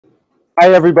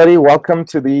Hi, everybody. Welcome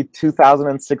to the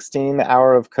 2016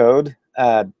 Hour of Code.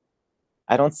 I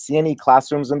don't see any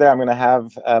classrooms in there. I'm going to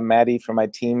have Maddie from my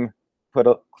team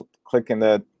click in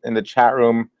the chat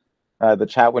room, the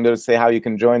chat window, to say how you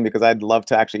can join, because I'd love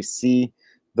to actually see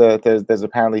there's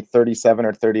apparently 37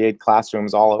 or 38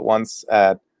 classrooms all at once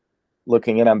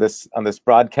looking in on this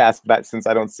broadcast. But since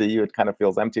I don't see you, it kind of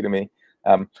feels empty to me.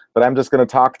 But I'm just going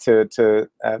to talk to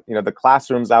the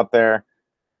classrooms out there.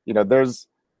 There's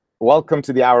Welcome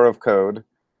to the Hour of Code.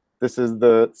 This is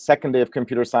the second day of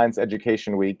Computer Science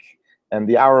Education Week, and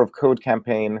the Hour of Code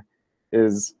campaign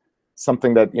is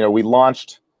something that we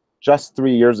launched just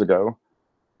 3 years ago.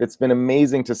 It's been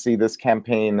amazing to see this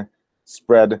campaign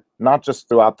spread not just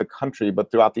throughout the country, but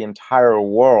throughout the entire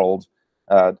world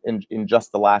in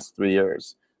just the last 3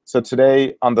 years. So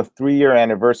today, on the 3-year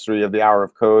anniversary of the Hour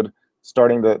of Code,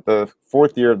 starting the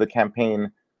 4th year of the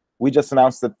campaign, we just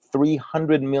announced that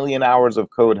 300 million hours of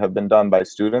code have been done by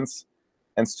students,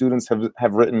 and students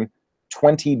have written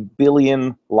 20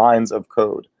 billion lines of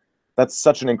code. That's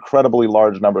such an incredibly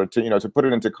large number. To put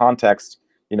it into context,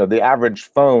 the average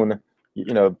phone,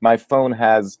 my phone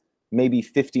has maybe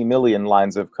 50 million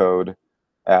lines of code.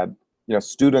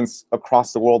 Students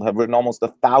across the world have written almost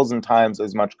 1,000 times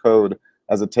as much code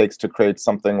as it takes to create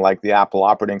something like the Apple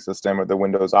operating system or the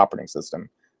Windows operating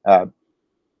system.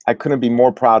 I couldn't be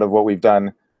more proud of what we've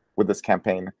done with this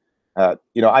campaign.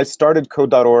 I started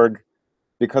Code.org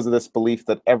because of this belief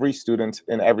that every student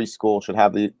in every school should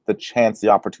have the chance, the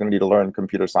opportunity to learn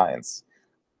computer science.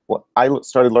 Well, I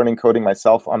started learning coding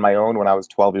myself on my own when I was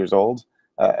 12 years old.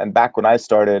 And back when I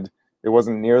started, it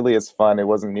wasn't nearly as fun, it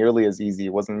wasn't nearly as easy,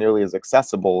 it wasn't nearly as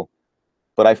accessible.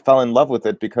 But I fell in love with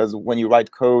it because when you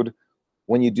write code,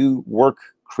 when you do work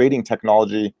creating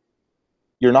technology,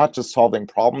 you're not just solving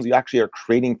problems, you actually are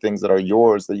creating things that are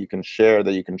yours, that you can share,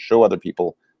 that you can show other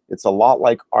people. It's a lot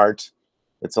like art,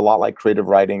 it's a lot like creative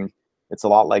writing, it's a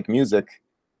lot like music,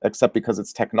 except because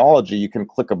it's technology, you can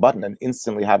click a button and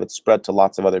instantly have it spread to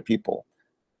lots of other people.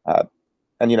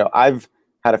 And I've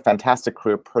had a fantastic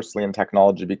career personally in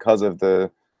technology because of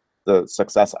the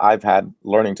success I've had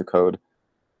learning to code.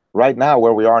 Right now,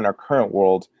 where we are in our current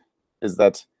world is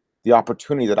that the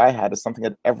opportunity that I had is something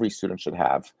that every student should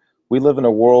have. We live in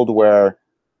a world where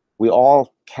we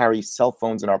all carry cell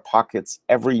phones in our pockets.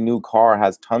 Every new car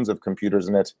has tons of computers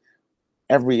in it.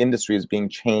 Every industry is being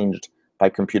changed by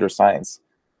computer science.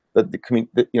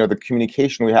 The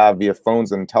communication we have via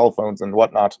phones and telephones and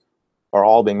whatnot are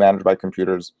all being managed by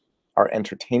computers. Our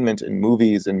entertainment in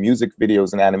movies and music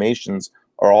videos and animations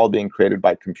are all being created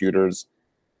by computers.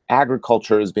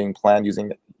 Agriculture is being planned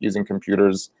using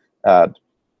computers.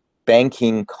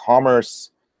 Banking,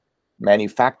 commerce,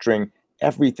 manufacturing,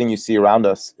 everything you see around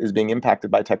us is being impacted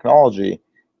by technology.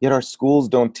 Yet our schools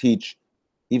don't teach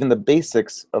even the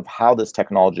basics of how this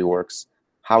technology works,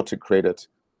 how to create it,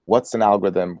 what's an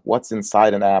algorithm, what's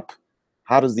inside an app,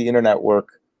 how does the internet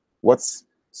work, what's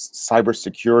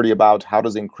cybersecurity about, how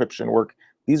does encryption work.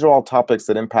 These are all topics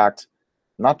that impact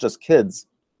not just kids,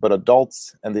 but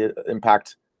adults, and they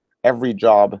impact every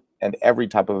job and every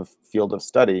type of field of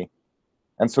study.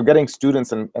 And so getting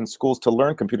students and schools to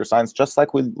learn computer science, just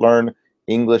like we learn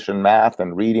English and math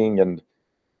and reading and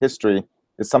history,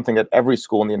 is something that every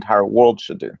school in the entire world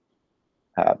should do.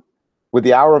 With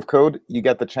the Hour of Code, you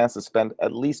get the chance to spend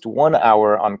at least 1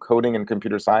 hour on coding and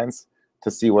computer science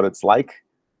to see what it's like.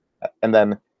 And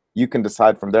then you can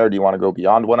decide from there, do you want to go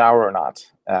beyond 1 hour or not?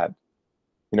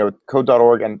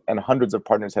 Code.org and hundreds of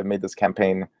partners have made this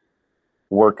campaign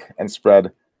work and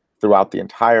spread throughout the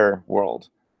entire world.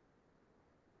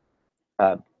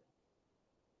 I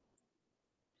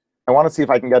want to see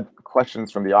if I can get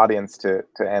questions from the audience to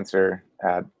answer.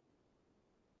 I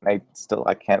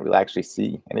can't really actually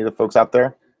see any of the folks out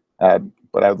there,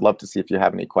 but I would love to see if you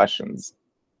have any questions.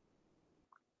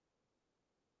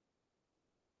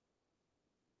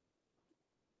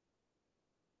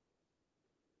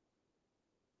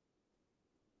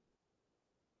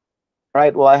 All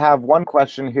right, well, I have one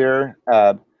question here,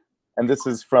 and this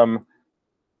is from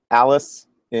Alice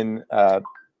in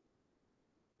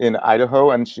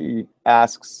Idaho, and she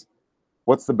asks,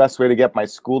 what's the best way to get my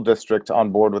school district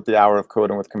on board with the Hour of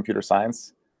Code and with computer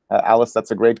science? Alice,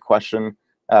 that's a great question.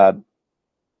 The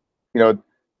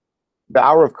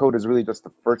Hour of Code is really just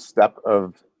the first step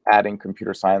of adding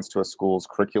computer science to a school's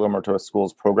curriculum or to a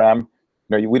school's program.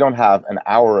 We don't have an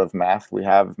hour of math. We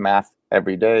have math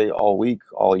every day, all week,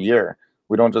 all year.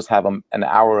 We don't just have an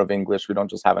hour of English. We don't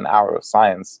just have an hour of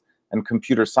science. And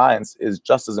computer science is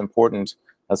just as important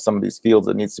as some of these fields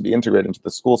that needs to be integrated into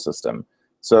the school system.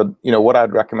 So, what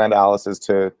I'd recommend, Alice, is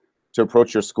to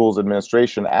approach your school's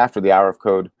administration after the Hour of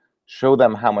Code, show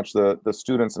them how much the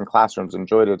students in classrooms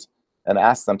enjoyed it, and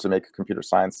ask them to make computer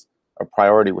science a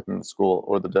priority within the school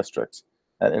or the district.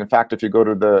 And in fact, if you go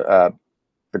to the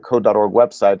Code.org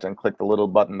website and click the little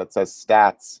button that says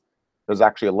stats, there's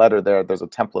actually a letter there. There's a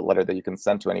template letter that you can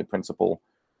send to any principal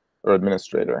or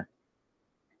administrator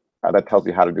that tells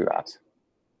you how to do that.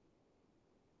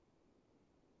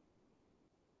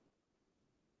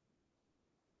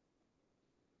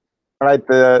 All right,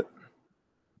 the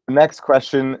next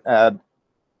question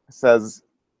says,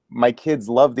 my kids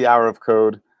love the hour of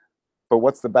code, but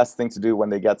what's the best thing to do when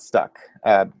they get stuck?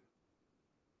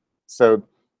 So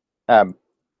I'm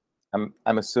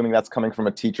assuming that's coming from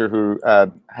a teacher who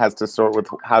has to sort with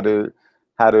how to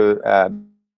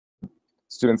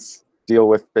students deal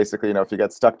with basically, if you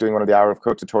get stuck doing one of the hour of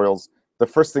code tutorials. The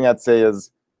first thing I'd say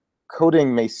is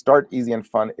coding may start easy and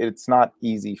fun. It's not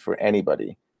easy for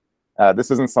anybody.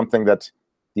 This isn't something that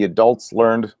the adults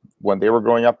learned when they were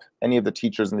growing up. Any of the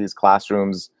teachers in these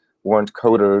classrooms weren't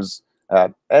coders.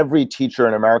 Every teacher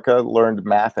in America learned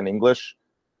math and English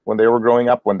when they were growing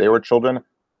up, when they were children.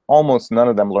 Almost none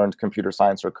of them learned computer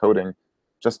science or coding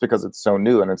just because it's so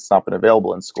new and it's not been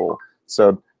available in school.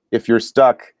 So if you're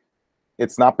stuck,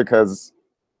 it's not because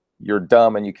you're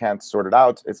dumb and you can't sort it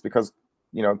out. It's because,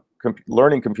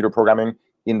 learning computer programming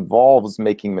involves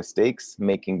making mistakes,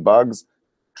 making bugs,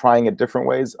 trying it different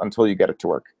ways until you get it to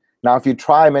work. Now, if you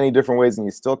try many different ways and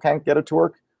you still can't get it to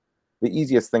work, the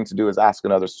easiest thing to do is ask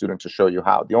another student to show you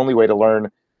how. The only way to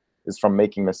learn is from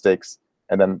making mistakes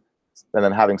and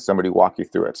then having somebody walk you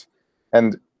through it.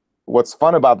 And what's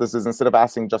fun about this is instead of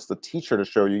asking just the teacher to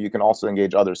show you, you can also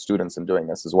engage other students in doing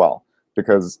this as well.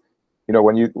 Because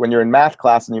when you're in math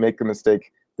class and you make a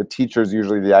mistake, the teacher is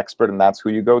usually the expert and that's who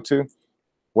you go to.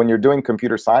 When you're doing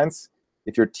computer science,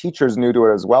 if your teacher's new to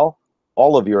it as well,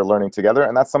 all of you are learning together,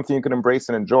 and that's something you can embrace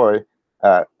and enjoy.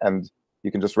 And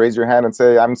you can just raise your hand and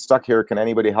say, I'm stuck here, can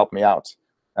anybody help me out?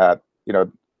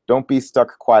 Don't be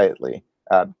stuck quietly.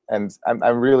 And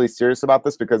I'm really serious about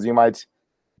this because you might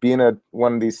be in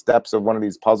one of these steps of one of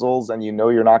these puzzles and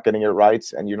you're not getting it right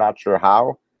and you're not sure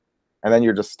how, and then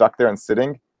you're just stuck there and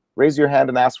sitting. Raise your hand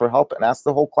and ask for help, and ask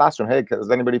the whole classroom, hey, has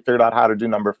anybody figured out how to do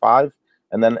number 5?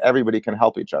 And then everybody can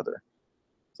help each other.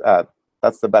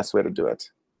 That's the best way to do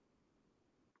it.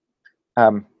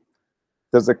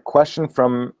 There's a question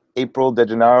from April De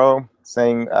Gennaro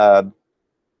saying,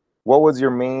 what was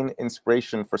your main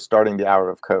inspiration for starting the Hour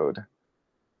of Code?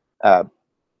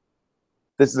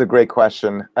 This is a great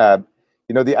question.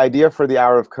 The idea for the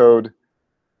Hour of Code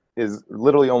is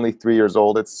literally only 3 years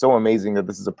old. It's so amazing that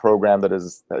this is a program that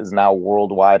is now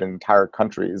worldwide in entire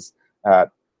countries. But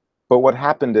what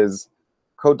happened is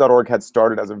Code.org had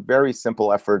started as a very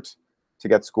simple effort to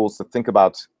get schools to think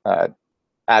about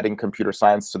adding computer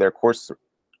science to their courses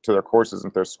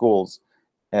in their schools.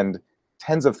 And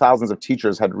tens of thousands of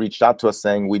teachers had reached out to us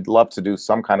saying, we'd love to do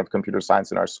some kind of computer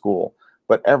science in our school.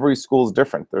 But every school is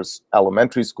different. There's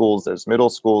elementary schools, there's middle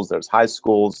schools, there's high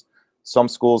schools. Some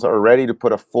schools are ready to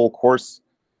put a full course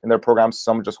in their programs.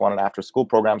 Some just want an after-school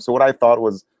program. So what I thought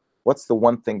was, what's the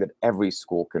one thing that every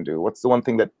school can do? What's the one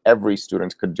thing that every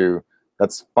student could do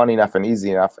that's fun enough and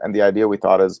easy enough? And the idea we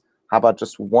thought is, how about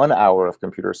just 1 hour of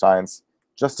computer science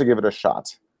just to give it a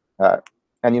shot? And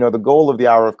the goal of the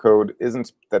Hour of Code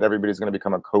isn't that everybody's going to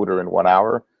become a coder in 1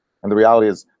 hour. And the reality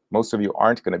is most of you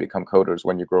aren't going to become coders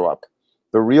when you grow up.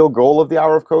 The real goal of the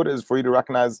Hour of Code is for you to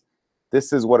recognize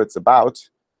this is what it's about,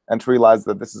 and to realize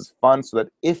that this is fun so that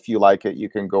if you like it, you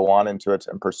can go on into it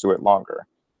and pursue it longer.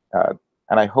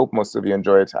 And I hope most of you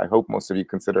enjoy it. I hope most of you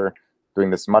consider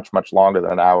doing this much, much longer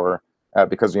than an hour,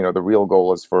 because the real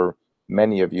goal is for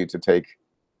many of you to take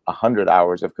 100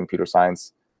 hours of computer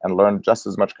science and learn just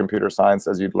as much computer science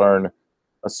as you'd learn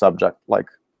a subject like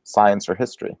science or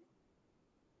history.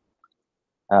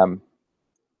 The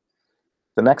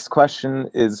next question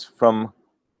is from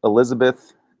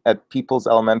Elizabeth at Peoples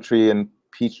Elementary in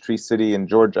Peachtree City in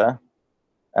Georgia.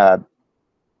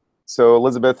 So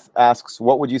Elizabeth asks,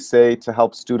 what would you say to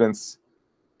help students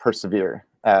persevere?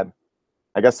 I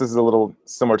guess this is a little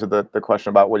similar to the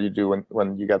question about what you do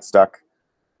when you get stuck.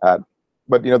 But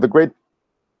the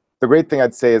great thing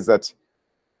I'd say is that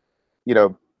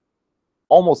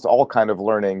almost all kind of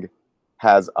learning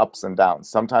has ups and downs.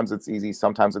 Sometimes it's easy,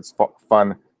 sometimes it's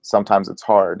fun, sometimes it's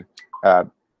hard.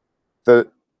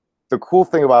 The cool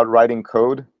thing about writing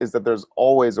code is that there's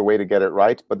always a way to get it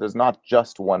right, but there's not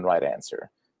just one right answer.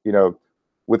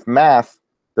 With math,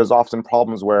 there's often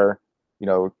problems where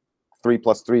 3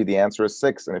 plus 3, the answer is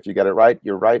 6, and if you get it right,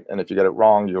 you're right, and if you get it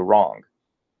wrong, you're wrong.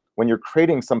 When you're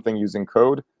creating something using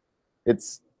code,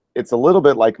 it's a little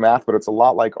bit like math, but it's a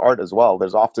lot like art as well.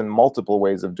 There's often multiple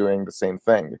ways of doing the same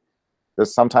thing.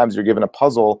 There's sometimes you're given a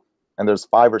puzzle and there's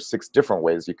 5 or 6 different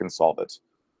ways you can solve it.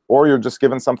 Or you're just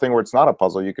given something where it's not a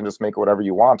puzzle. You can just make whatever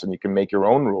you want and you can make your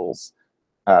own rules.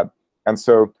 And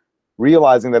so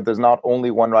realizing that there's not only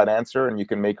one right answer and you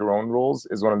can make your own rules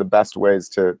is one of the best ways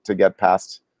to get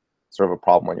past sort of a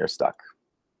problem when you're stuck.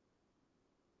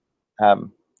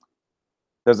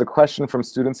 There's a question from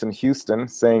students in Houston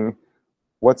saying,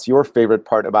 what's your favorite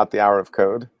part about the Hour of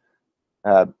Code?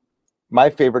 My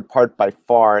favorite part by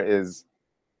far is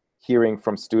hearing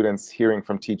from students, hearing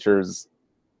from teachers,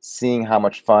 seeing how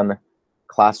much fun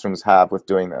classrooms have with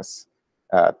doing this.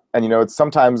 And it's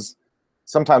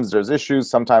sometimes there's issues,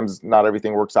 sometimes not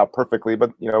everything works out perfectly,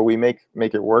 but we make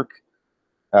it work.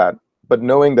 But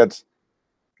knowing that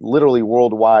literally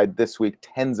worldwide this week,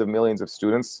 tens of millions of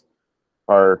students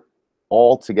are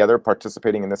all together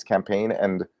participating in this campaign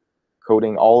and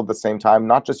coding all at the same time,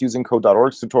 not just using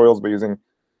Code.org's tutorials, but using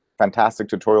fantastic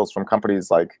tutorials from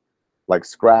companies like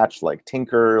Scratch, like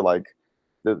Tinker, like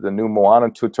the new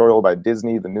Moana tutorial by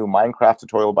Disney, the new Minecraft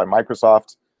tutorial by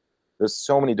Microsoft. There's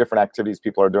so many different activities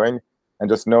people are doing, and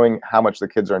just knowing how much the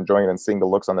kids are enjoying it and seeing the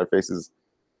looks on their faces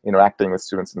interacting with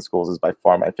students in schools is by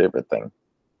far my favorite thing.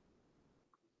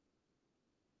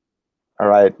 All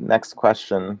right, next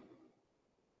question.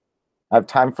 I have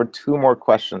time for 2 more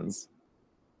questions.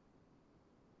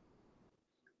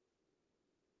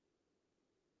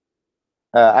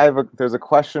 There's a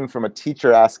question from a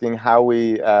teacher asking how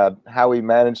we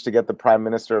managed to get the Prime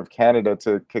Minister of Canada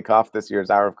to kick off this year's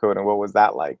Hour of Code, and what was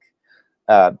that like?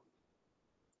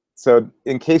 So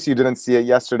in case you didn't see it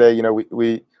yesterday,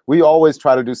 we always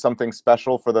try to do something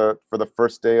special for the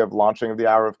first day of launching of the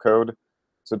Hour of Code.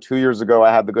 So 2 years ago,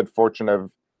 I had the good fortune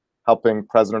of helping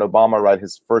President Obama write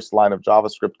his first line of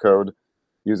JavaScript code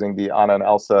using the Anna and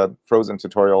Elsa Frozen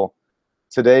tutorial.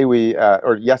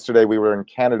 Yesterday, we were in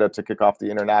Canada to kick off the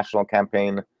international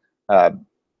campaign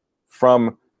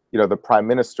from the Prime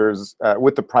Ministers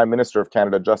with the Prime Minister of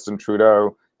Canada, Justin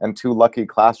Trudeau, and 2 lucky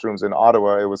classrooms in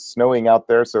Ottawa. It was snowing out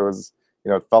there, so it was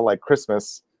it felt like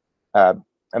Christmas. And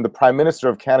the Prime Minister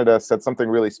of Canada said something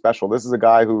really special. This is a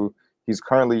guy who he's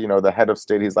currently the head of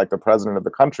state. He's like the president of the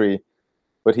country,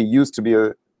 but he used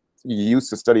to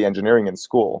study engineering in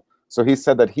school. So he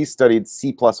said that he studied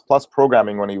C++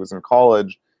 programming when he was in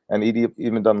college, and he'd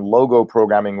even done logo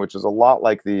programming, which is a lot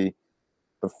like the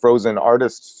Frozen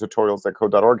artist tutorials that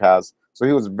Code.org has. So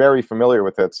he was very familiar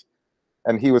with it.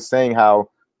 And he was saying how,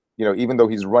 even though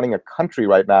he's running a country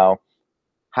right now,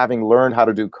 having learned how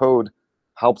to do code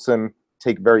helps him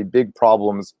take very big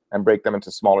problems and break them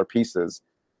into smaller pieces.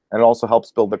 And it also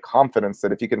helps build the confidence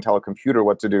that if you can tell a computer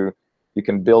what to do, you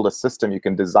can build a system, you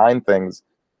can design things,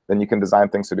 then you can design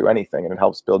things to do anything, and it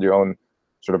helps build your own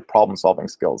sort of problem-solving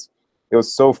skills. It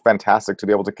was so fantastic to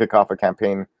be able to kick off a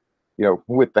campaign,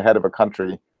 with the head of a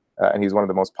country, and he's one of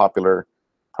the most popular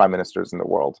prime ministers in the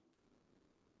world.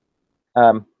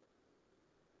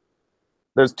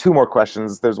 There's 2 more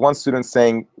questions. There's one student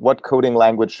saying, what coding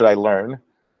language should I learn?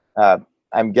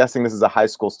 I'm guessing this is a high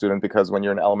school student, because when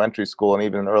you're in elementary school and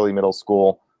even in early middle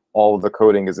school, all of the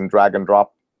coding is in drag and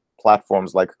drop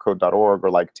platforms like Code.org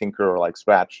or like Tinker or like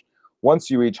Scratch.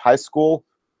 Once you reach high school,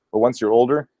 or once you're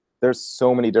older, there's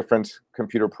so many different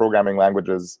computer programming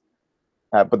languages.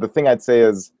 But the thing I'd say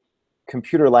is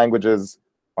computer languages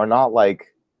are not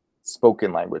like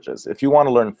spoken languages. If you want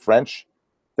to learn French,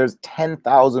 there's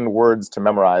 10,000 words to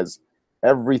memorize.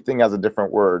 Everything has a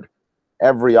different word.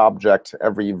 Every object,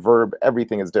 every verb,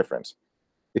 everything is different.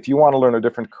 If you want to learn a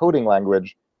different coding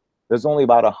language, there's only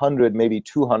about 100, maybe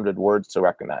 200 words to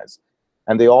recognize.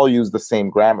 And they all use the same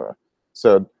grammar.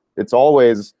 So it's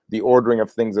always the ordering of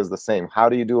things is the same. How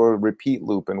do you do a repeat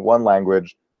loop in one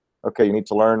language? Okay, you need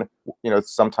to learn,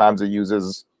 sometimes it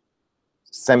uses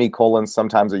semicolons,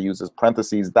 sometimes it uses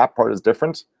parentheses. That part is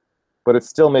different, but it's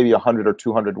still maybe 100 or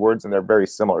 200 words, and they're very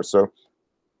similar. So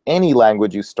any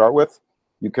language you start with,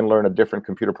 you can learn a different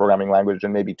computer programming language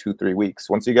in maybe 2-3 weeks.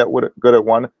 Once you get good at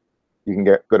one, you can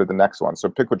get good at the next one. So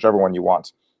pick whichever one you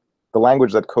want. The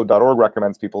language that Code.org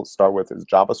recommends people start with is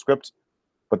JavaScript,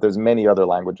 but there's many other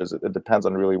languages. It depends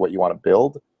on really what you want to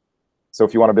build. So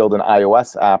if you want to build an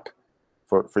iOS app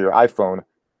for your iPhone,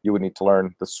 you would need to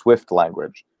learn the Swift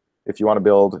language. If you want to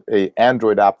build an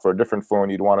Android app for a different phone,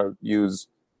 you'd want to use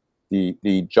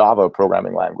the Java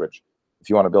programming language. If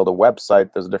you want to build a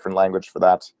website, there's a different language for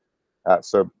that.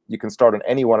 So you can start on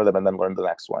any one of them and then learn the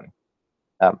next one.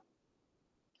 The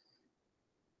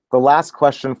last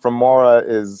question from Maura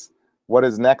is, what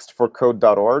is next for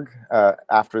Code.org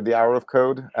after the Hour of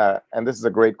Code? And this is a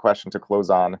great question to close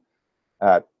on.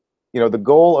 The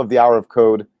goal of the Hour of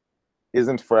Code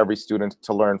isn't for every student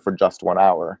to learn for just 1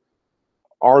 hour.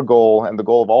 our goal and the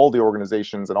goal of all the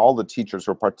organizations and all the teachers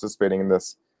who are participating in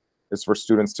this is for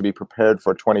students to be prepared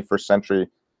for a 21st century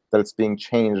that it's being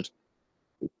changed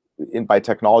by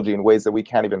technology in ways that we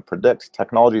can't even predict.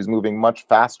 Technology is moving much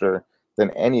faster than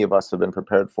any of us have been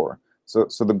prepared for. So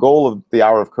the goal of the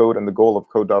Hour of Code and the goal of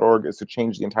Code.org is to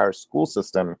change the entire school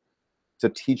system to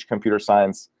teach computer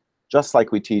science just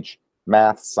like we teach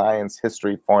math, science,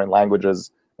 history, foreign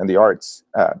languages, and the arts.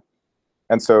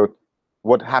 And so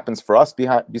what happens for us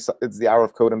besides the Hour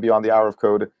of Code and beyond the Hour of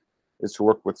Code is to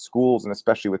work with schools and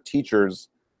especially with teachers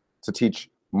to teach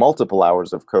multiple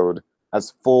hours of code as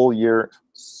school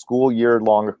year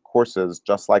long courses,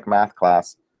 just like math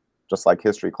class, just like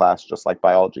history class, just like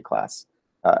biology class.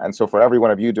 And so for every one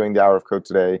of you doing the Hour of Code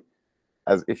today,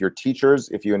 as if you're teachers,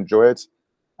 if you enjoy it,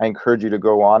 I encourage you to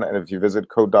go on, and if you visit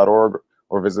Code.org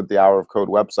or visit the Hour of Code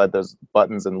website, there's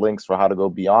buttons and links for how to go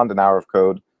beyond an hour of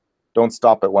code. Don't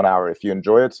stop at 1 hour. If you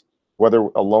enjoy it, whether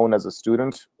alone as a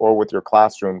student or with your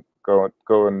classroom, go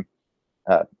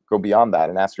beyond that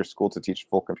and ask your school to teach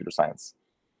full computer science.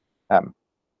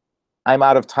 I'm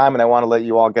out of time, and I want to let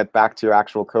you all get back to your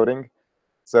actual coding.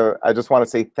 So I just want to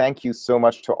say thank you so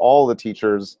much to all the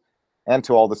teachers and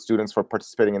to all the students for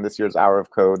participating in this year's Hour of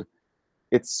Code.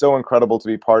 It's so incredible to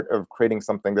be part of creating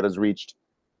something that has reached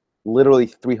literally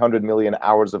 300 million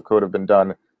hours of code have been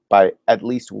done by at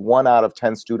least 1 out of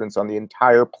 10 students on the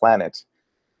entire planet.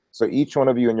 So each one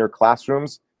of you in your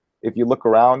classrooms, if you look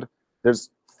around, there's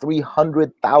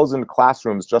 300,000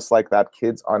 classrooms just like that,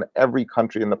 kids on every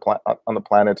country on the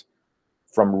planet,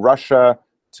 from Russia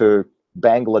to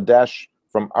Bangladesh,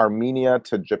 from Armenia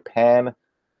to Japan,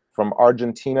 from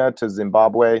Argentina to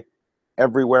Zimbabwe,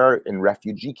 everywhere, in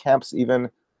refugee camps even,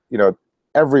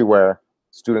 everywhere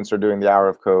students are doing the Hour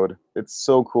of Code. It's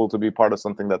so cool to be part of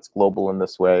something that's global in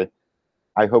this way.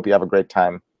 I hope you have a great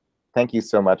time. Thank you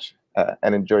so much,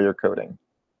 and enjoy your coding.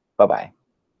 Bye-bye.